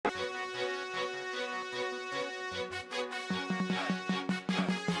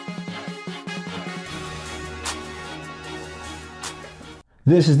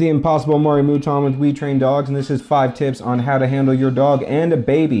This is the Impossible Mari Mouton with We Train Dogs, and this is 5 tips on how to handle your dog and a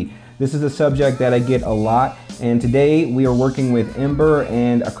baby. This is a subject that I get a lot, and today we are working with Ember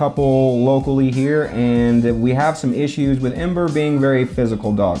and a couple locally here, and we have some issues with Ember being a very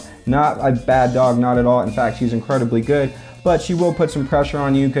physical dog. Not a bad dog, not at all. In fact, she's incredibly good, but she will put some pressure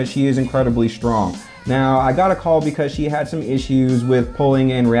on you because she is incredibly strong. Now, I got a call because she had some issues with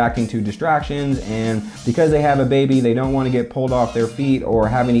pulling and reacting to distractions, and because they have a baby, they don't want to get pulled off their feet or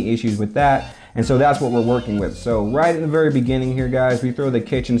have any issues with that. And so that's what we're working with. So right in the very beginning here, guys, we throw the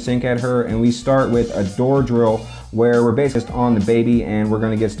kitchen sink at her and we start with a door drill where we're based on the baby, and we're going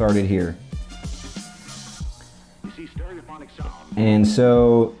to get started here. And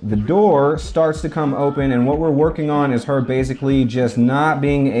so the door starts to come open, and what we're working on is her basically just not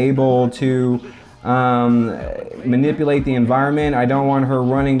being able to manipulate the environment. I don't want her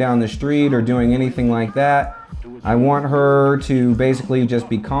running down the street or doing anything like that. I want her to basically just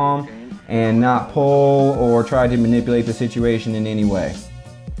be calm and not pull or try to manipulate the situation in any way.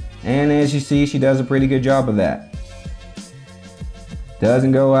 And as you see, she does a pretty good job of that.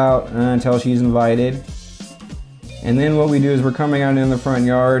 Doesn't go out until she's invited. And then what we do is we're coming out in the front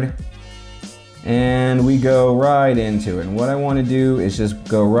yard and we go right into it. And what I want to do is just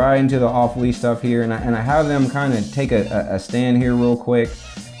go right into the off-leash stuff here, and I have them kind of take a stand here real quick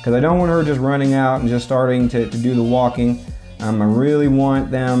because I don't want her just running out and just starting to do the walking. I really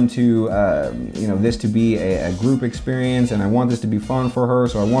want them to, this to be a group experience, and I want this to be fun for her.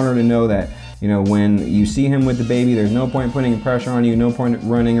 So I want her to know that, when you see him with the baby, there's no point putting pressure on you, no point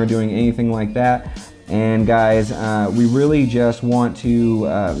running or doing anything like that. And guys, we really just want to,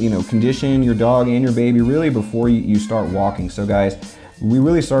 condition your dog and your baby really before you start walking. So guys, we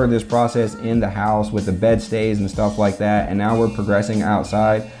really started this process in the house with the bed stays and stuff like that, and now we're progressing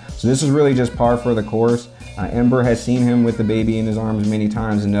outside. So this is really just par for the course. Ember has seen him with the baby in his arms many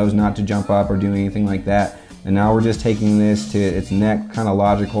times and knows not to jump up or do anything like that. And now we're just taking this to its next kind of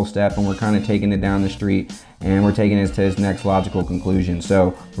logical step, and we're kind of taking it down the street, and we're taking it to its next logical conclusion.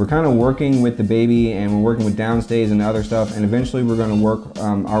 So we're kind of working with the baby, and we're working with downstays and other stuff, and eventually we're going to work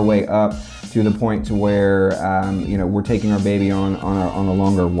our way up to the point to where we're taking our baby on a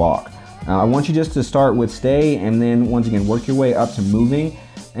longer walk. I want you just to start with stay, and then once again work your way up to moving.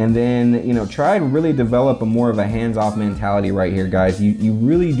 And then, try to really develop a more of a hands-off mentality right here, guys. You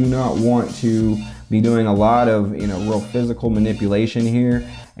really do not want to be doing a lot of, real physical manipulation here.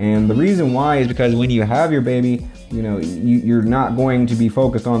 And the reason why is because when you have your baby, you're not going to be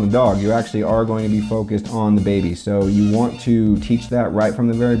focused on the dog. You actually are going to be focused on the baby. So you want to teach that right from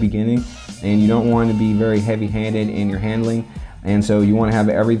the very beginning, and you don't want to be very heavy-handed in your handling. And so you want to have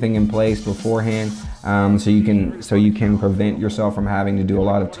everything in place beforehand, so you can prevent yourself from having to do a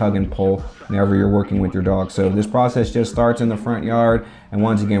lot of tug and pull whenever you're working with your dog. So this process just starts in the front yard, and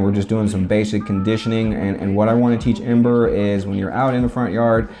once again we're just doing some basic conditioning. And what I want to teach Ember is when you're out in the front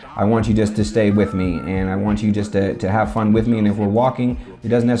yard, I want you just to stay with me, and I want you just to have fun with me. And if we're walking, it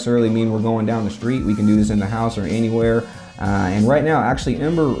doesn't necessarily mean we're going down the street. We can do this in the house or anywhere. And right now, actually,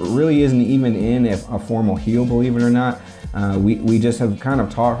 Ember really isn't even in a formal heel, believe it or not. We just have kind of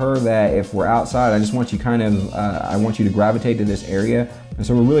taught her that if we're outside, I just want you I want you to gravitate to this area. And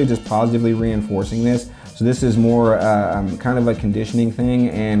so we're really just positively reinforcing this. So this is more kind of a conditioning thing,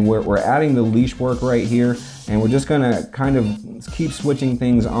 and we're adding the leash work right here, and we're just gonna kind of keep switching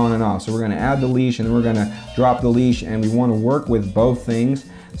things on and off. So we're gonna add the leash, and then we're gonna drop the leash, and we wanna work with both things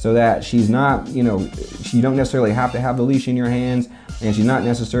so that she's not, you don't necessarily have to have the leash in your hands, and she's not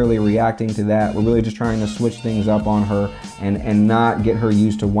necessarily reacting to that. We're really just trying to switch things up on her and not get her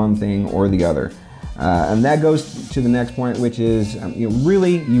used to one thing or the other. And that goes to the next point, which is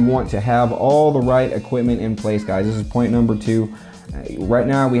really you want to have all the right equipment in place, guys. This is point number 2. Right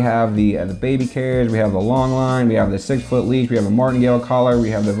now we have the baby carriage, we have the long line, we have the 6-foot leash, we have the martingale collar, we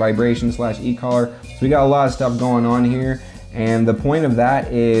have the vibration / e-collar. So we got a lot of stuff going on here. And the point of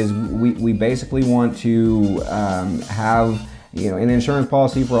that is we basically want to have an insurance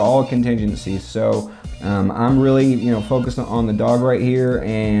policy for all contingencies. So I'm really focused on the dog right here,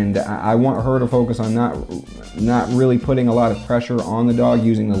 and I want her to focus on not really putting a lot of pressure on the dog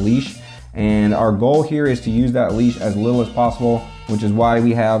using the leash. And our goal here is to use that leash as little as possible, which is why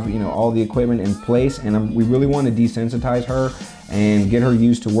we have all the equipment in place. And we really want to desensitize her and get her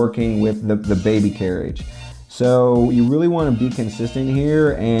used to working with the baby carriage. So you really want to be consistent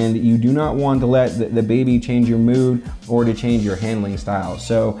here, and you do not want to let the baby change your mood or to change your handling style.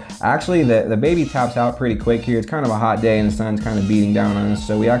 So actually the baby taps out pretty quick here. It's kind of a hot day and the sun's kind of beating down on us,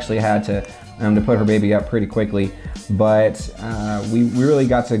 so we actually had to put her baby up pretty quickly. But we really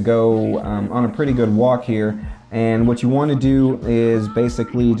got to go on a pretty good walk here. And what you want to do is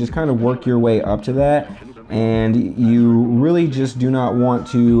basically just kind of work your way up to that. And you really just do not want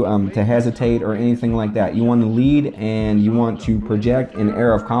to hesitate or anything like that. You want to lead and you want to project an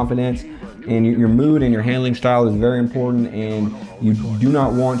air of confidence. And your mood and your handling style is very important. And you do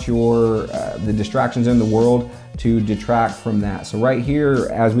not want the distractions in the world to detract from that. So right here,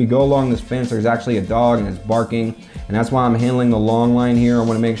 as we go along this fence, there's actually a dog and it's barking. And that's why I'm handling the long line here. I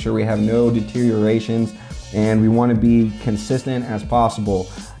want to make sure we have no deteriorations. And we want to be consistent as possible.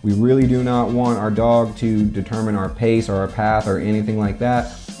 We really do not want our dog to determine our pace or our path or anything like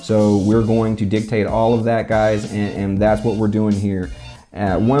that. So we're going to dictate all of that, guys, and that's what we're doing here.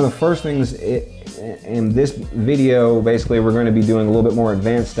 One of the first things in this video, basically we're going to be doing a little bit more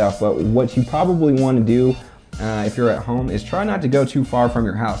advanced stuff, but what you probably want to do if you're at home is try not to go too far from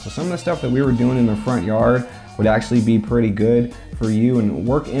your house. So some of the stuff that we were doing in the front yard would actually be pretty good for you, and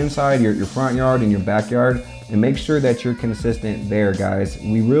work inside your front yard and your backyard and make sure that you're consistent there, guys.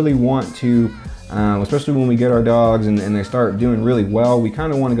 We really want to, especially when we get our dogs and they start doing really well, we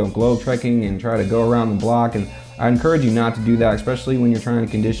kind of want to go globe trekking and try to go around the block. And I encourage you not to do that, especially when you're trying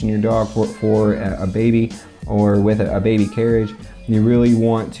to condition your dog for a baby or with a baby carriage. You really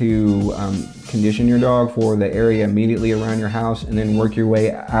want to condition your dog for the area immediately around your house and then work your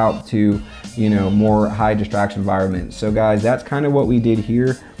way out to, more high distraction environments. So guys, that's kind of what we did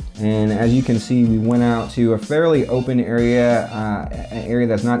here. And as you can see, we went out to a fairly open area, an area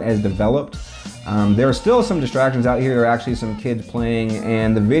that's not as developed. There are still some distractions out here. There are actually some kids playing,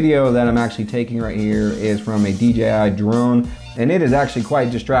 and the video that I'm actually taking right here is from a DJI drone, and it is actually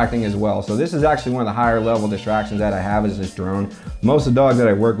quite distracting as well. So this is actually one of the higher level distractions that I have, is this drone. Most of the dogs that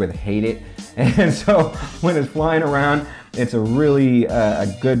I work with hate it, and so when it's flying around, it's a really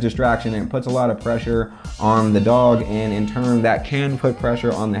a good distraction, and it puts a lot of pressure on the dog, and in turn that can put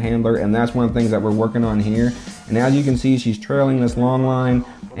pressure on the handler, and that's one of the things that we're working on here. And as you can see, she's trailing this long line,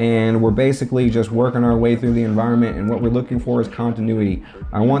 and we're basically just working our way through the environment, and what we're looking for is continuity.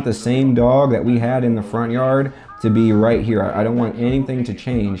 I want the same dog that we had in the front yard to be right here. I don't want anything to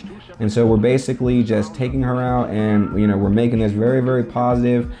change. And so we're basically just taking her out, and we're making this very, very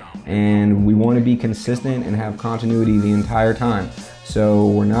positive, and we want to be consistent and have continuity the entire time. So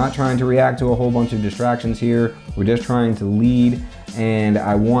we're not trying to react to a whole bunch of distractions here. We're just trying to lead, and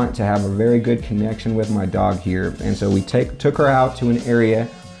I want to have a very good connection with my dog here. And so we took her out to an area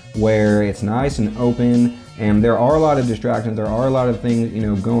where it's nice and open, and there are a lot of distractions, there are a lot of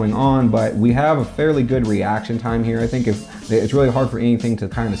things going on, but we have a fairly good reaction time here. I think if it's really hard for anything to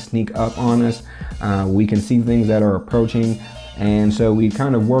kind of sneak up on us. We can see things that are approaching, and so we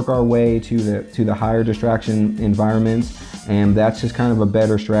kind of work our way to the higher distraction environments, and that's just kind of a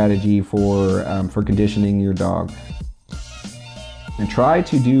better strategy for conditioning your dog. And try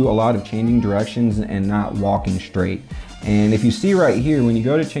to do a lot of changing directions and not walking straight. And if you see right here, when you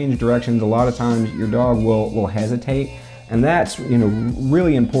go to change directions, a lot of times your dog will hesitate, and that's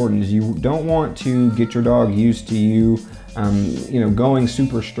really important. Is you don't want to get your dog used to you going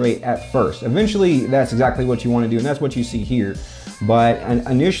super straight at first. Eventually, that's exactly what you want to do, and that's what you see here. But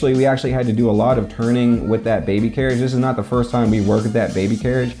initially, we actually had to do a lot of turning with that baby carriage. This is not the first time we worked with that baby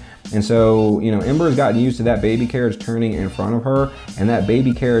carriage. And so, Ember's gotten used to that baby carriage turning in front of her, and that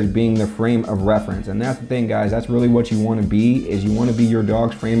baby carriage being the frame of reference. And that's the thing, guys, that's really what you want to be, is you want to be your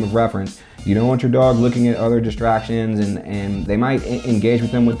dog's frame of reference. You don't want your dog looking at other distractions, and they might engage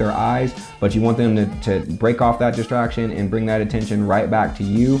with them with their eyes, but you want them to break off that distraction and bring that attention right back to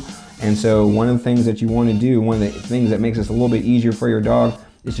you. And so one of the things that you want to do, one of the things that makes this a little bit easier for your dog,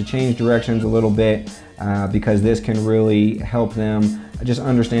 is to change directions a little bit, because this can really help them just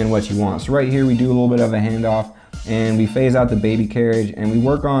understand what you want. So right here we do a little bit of a handoff, and we phase out the baby carriage, and we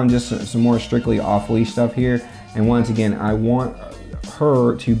work on just some more strictly off-leash stuff here. And once again, I want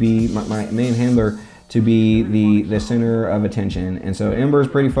her to be, my main handler, to be the center of attention. And so Ember's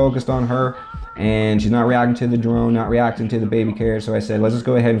pretty focused on her, and she's not reacting to the drone, not reacting to the baby carriage. So I said, let's just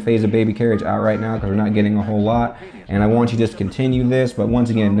go ahead and phase the baby carriage out right now, because we're not getting a whole lot. And I want you to just continue this, but once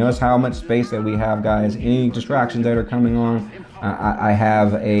again, notice how much space that we have, guys. Any distractions that are coming on,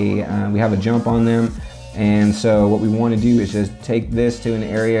 we have a jump on them. And so what we want to do is just take this to an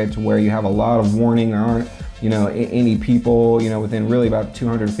area to where you have a lot of warning. There aren't any people within really about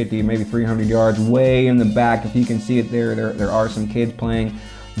 250, maybe 300 yards way in the back. If you can see it there are some kids playing,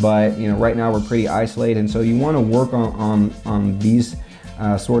 but right now we're pretty isolated. And so you want to work on these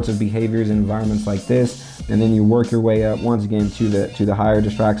sorts of behaviors in environments like this, and then you work your way up once again to the higher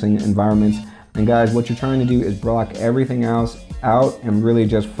distracting environments. And guys, what you're trying to do is block everything else out and really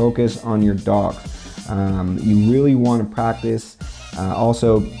just focus on your dog. You really want to practice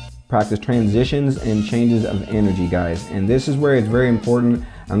also practice transitions and changes of energy, guys. And this is where it's very important.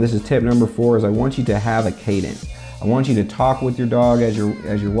 And this is tip number 4, is I want you to have a cadence. I want you to talk with your dog as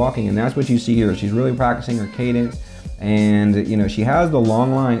you're walking, and that's what you see here. She's really practicing her cadence. And you know, she has the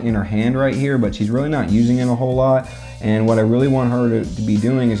long line in her hand right here, but she's really not using it a whole lot. And what I really want her to be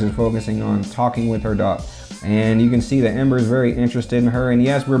doing is just focusing on talking with her dog. And you can see that Ember is very interested in her, and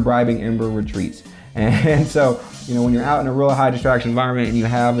yes, we're bribing Ember with treats. And so, you know, when you're out in a real high distraction environment and you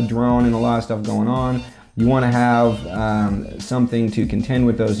have a drone and a lot of stuff going on, you want to have something to contend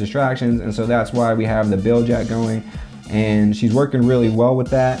with those distractions. And so that's why we have the Billjak going, and she's working really well with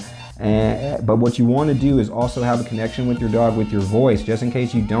that. But what you want to do is also have a connection with your dog with your voice, just in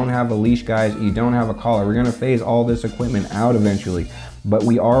case you don't have a leash, guys, you don't have a collar. We're going to phase all this equipment out eventually, but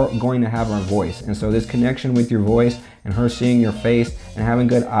we are going to have our voice. And so this connection with your voice and her seeing your face and having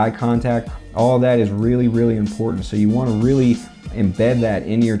good eye contact, all of that is really, really important. So you want to really embed that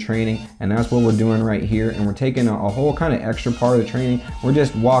into your training, and that's what we're doing right here. And we're taking a whole kind of extra part of the training. We're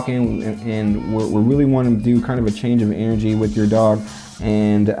just walking, and we're really wanting to do kind of a change of energy with your dog.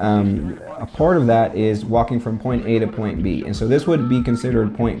 And a part of that is walking from point A to point B. And so this would be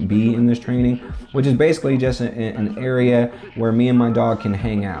considered point B in this training, which is basically just an area where me and my dog can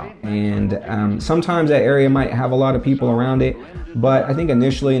hang out. And sometimes that area might have a lot of people around it, but I think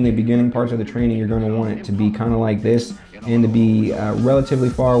initially in the beginning parts of the training, you're going to want it to be kind of like this, and to be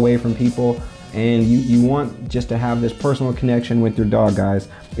relatively far away from people. And you want just to have this personal connection with your dog, guys.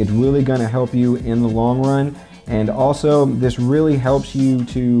 It's really going to help you in the long run. And also, this really helps you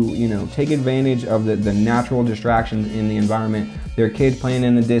to, you know, take advantage of the natural distractions in the environment. There are kids playing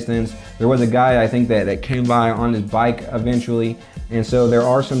in the distance. There was a guy, I think, that came by on his bike eventually. And so there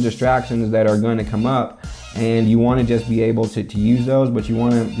are some distractions that are going to come up, and you want to just be able to use those, but you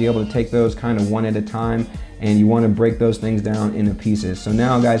want to be able to take those kind of one at a time, and you want to break those things down into pieces. So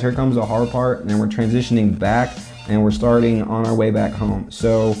now, guys, here comes the hard part, and then we're transitioning back, and we're starting on our way back home.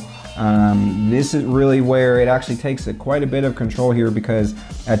 So this is really where it actually takes quite a bit of control here, because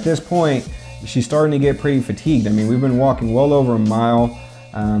at this point she's starting to get pretty fatigued. I mean, we've been walking well over a mile.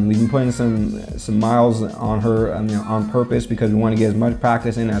 We've been putting some miles on her on purpose, because we want to get as much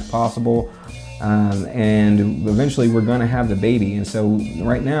practice in as possible. And eventually we're going to have the baby, and so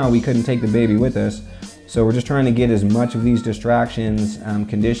right now we couldn't take the baby with us. So we're just trying to get as much of these distractions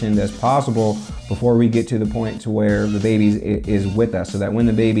conditioned as possible before we get to the point to where the baby is with us, so that when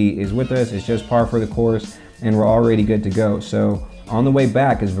the baby is with us, it's just par for the course and we're already good to go. So on the way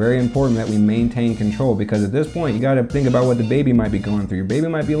back, it's very important that we maintain control, because at this point, you got to think about what the baby might be going through. Your baby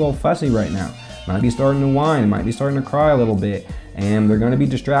might be a little fussy right now, might be starting to whine, might be starting to cry a little bit, and there are going to be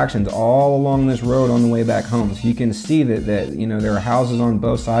distractions all along this road on the way back home. So you can see that you know, there are houses on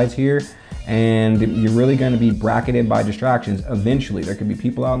both sides here, and you're really going to be bracketed by distractions. Eventually, there could be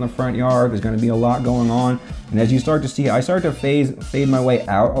people out in the front yard. There's going to be a lot going on. And as you start to see, I start to fade my way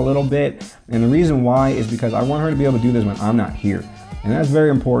out a little bit. And the reason why is because I want her to be able to do this when I'm not here. And that's very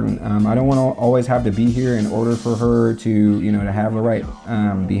important. I don't want to always have to be here in order for her to, you know, to have the right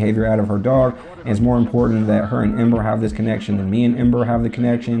behavior out of her dog. And it's more important that her and Ember have this connection than me and Ember have the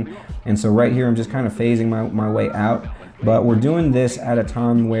connection. And so right here, I'm just kind of phasing my way out. But we're doing this at a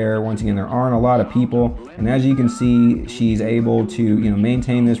time where, once again, there aren't a lot of people. And as you can see, she's able to, you know,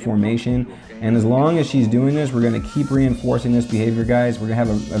 maintain this formation. And as long as she's doing this, we're going to keep reinforcing this behavior, guys. We're going to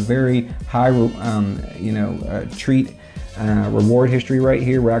have a very high, you know, treat reward history right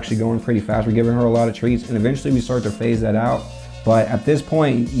here. We're actually going pretty fast. We're giving her a lot of treats, and eventually we start to phase that out. But at this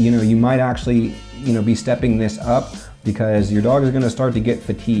point, you know, you might actually, you know, be stepping this up, because your dog is going to start to get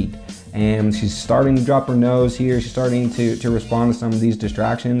fatigued. And she's starting to drop her nose here. She's starting to respond to some of these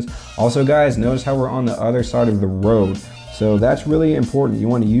distractions. Also, guys, notice how we're on the other side of the road. So that's really important. You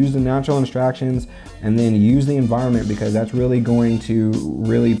want to use the natural distractions and then use the environment, because that's really going to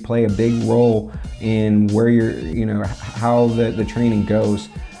really play a big role in where you're, you know, how the training goes.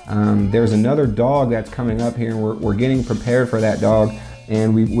 There's another dog that's coming up here, and we're getting prepared for that dog.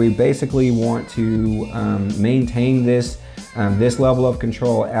 And we basically want to maintain this level of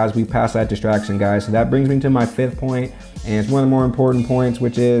control as we pass that distraction, guys. So that brings me to my 5th point, and it's one of the more important points,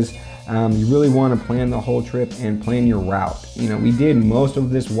 which is you really want to plan the whole trip and plan your route. You know, we did most of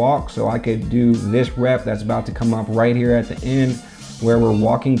this walk, so I could do this rep that's about to come up right here at the end, where we're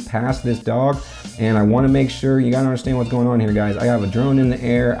walking past this dog. And I want to make sure, you got to understand what's going on here, guys. I have a drone in the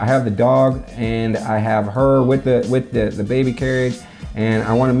air, I have the dog, and I have her with the baby carriage. And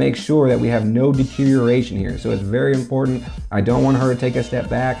I want to make sure that we have no deterioration here. So it's very important. I don't want her to take a step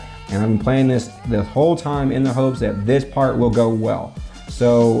back. And I've been playing this the whole time in the hopes that this part will go well.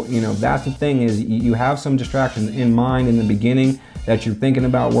 So, you know, that's the thing, is you have some distractions in mind in the beginning, that you're thinking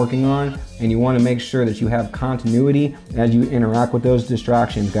about working on, and you want to make sure that you have continuity as you interact with those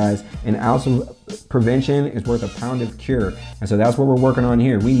distractions, guys. An ounce of prevention is worth a pound of cure. And so that's what we're working on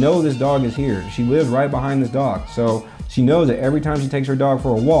here. We know this dog is here. She lives right behind this dog. So she knows that every time she takes her dog for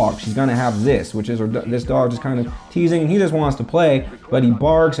a walk, she's gonna have this, which is this dog just kind of teasing. He just wants to play, but he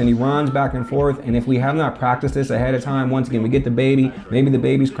barks and he runs back and forth. And if we have not practiced this ahead of time, once again, we get the baby, maybe the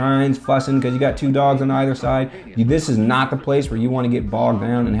baby's crying, fussing because you got two dogs on either side. This is not the place where you want to get bogged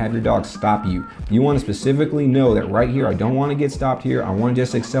down and have your dog stop you. You want to specifically know that right here, I don't want to get stopped here. I want to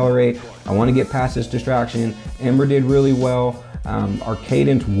just accelerate. I want to get past this distraction. Ember did really well. Our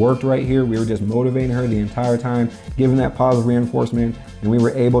cadence worked right here. We were just motivating her the entire time, giving that positive reinforcement, and we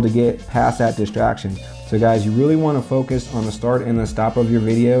were able to get past that distraction. So guys, you really want to focus on the start and the stop of your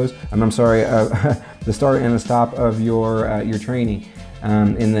videos. I'm sorry, the start and the stop of your training.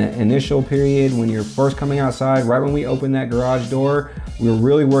 In the initial period, when you're first coming outside, right when we open that garage door, we're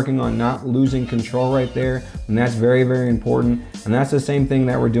really working on not losing control right there. And that's very, very important. And that's the same thing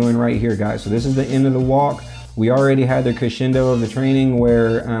that we're doing right here, guys. So this is the end of the walk. We already had the crescendo of the training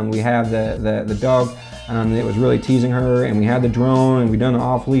where we have the dog that was really teasing her, and we had the drone, and we done the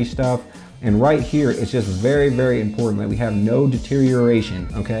off-leash stuff. And right here, it's just very, very important that we have no deterioration,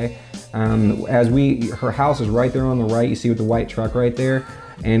 okay? Her house is right there on the right. You see with the white truck right there.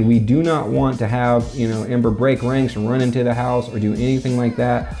 And we do not want to have, Ember break ranks and run into the house or do anything like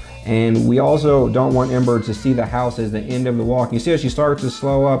that. And we also don't want Ember to see the house as the end of the walk. You see how she starts to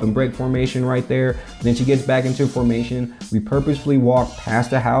slow up and break formation right there. Then she gets back into formation. We purposefully walk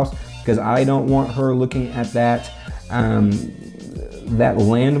past the house because I don't want her looking at that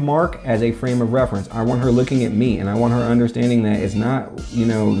landmark as a frame of reference. I want her looking at me, and I want her understanding that it's not,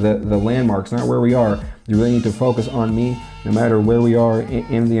 the landmark, it's not where we are. You really need to focus on me no matter where we are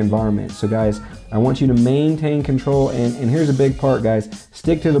in the environment. So guys, I want you to maintain control, and here's a big part, guys.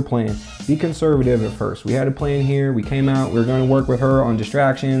 Stick to the plan. Be conservative at first. We had a plan here. We came out. We were going to work with her on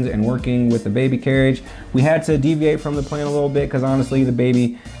distractions and working with the baby carriage. We had to deviate from the plan a little bit because honestly, the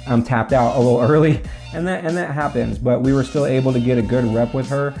baby tapped out a little early, and that happens. But we were still able to get a good rep with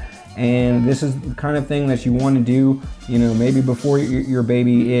her. And this is the kind of thing that you want to do, maybe before your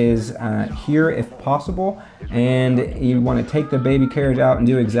baby is here if possible. And you want to take the baby carriage out and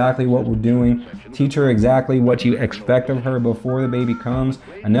do exactly what we're doing. Teach her exactly what you expect of her before the baby comes.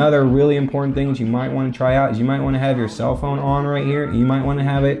 Another really important thing that you might want to try out is you might want to have your cell phone on right here. You might want to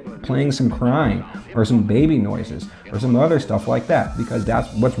have it playing some crying or some baby noises or some other stuff like that, because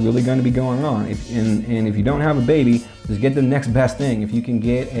that's what's really going to be going on. And if you don't have a baby, just get the next best thing. If you can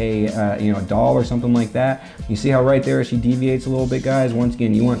get a doll or something like that. You see how right there she deviates a little bit, guys. Once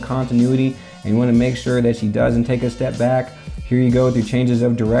again, you want continuity, and you want to make sure that she doesn't take a step back. Here you go through changes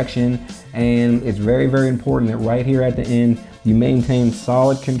of direction, and it's very, very important that right here at the end you maintain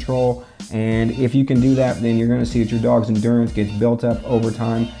solid control. And if you can do that, then you're going to see that your dog's endurance gets built up over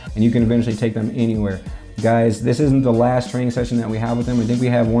time, and you can eventually take them anywhere. Guys, this isn't the last training session that we have with them. I think we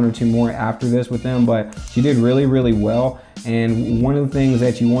have one or two more after this with them, but she did really, really well. And one of the things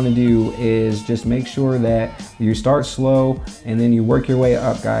that you want to do is just make sure that you start slow and then you work your way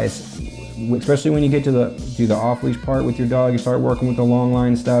up, guys. Especially when you get to the off-leash part with your dog, you start working with the long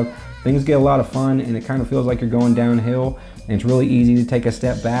line stuff. Things get a lot of fun, and it kind of feels like you're going downhill, and it's really easy to take a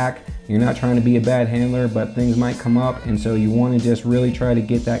step back. You're not trying to be a bad handler, but things might come up, and so you want to just really try to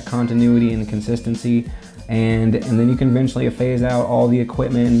get that continuity and consistency. And then you can eventually phase out all the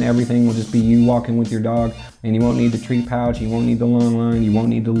equipment, and everything will just be you walking with your dog, and you won't need the treat pouch, you won't need the long line, you won't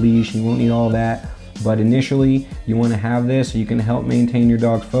need the leash, you won't need all that. But initially, you want to have this so you can help maintain your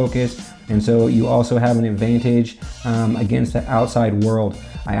dog's focus, and so you also have an advantage against the outside world.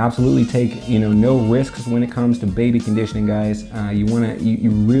 I absolutely take no risks when it comes to baby conditioning, guys. You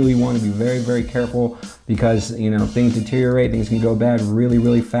really want to be very, very careful, because things deteriorate, things can go bad really,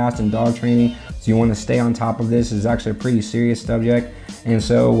 really fast in dog training. So you want to stay on top of this. It's actually a pretty serious subject, and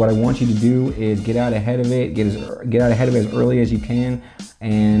so what I want you to do is get out ahead of it, get out ahead of it as early as you can,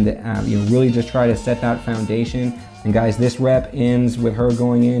 and really just try to set that foundation. And guys, this rep ends with her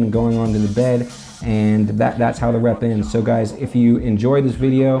going in and going onto the bed, and that's how the rep ends. So guys, if you enjoyed this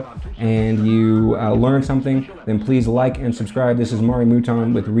video and you learned something, then please like and subscribe. This is Mari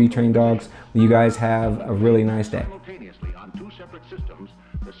Mouton with Retrain Dogs. You guys have a really nice day.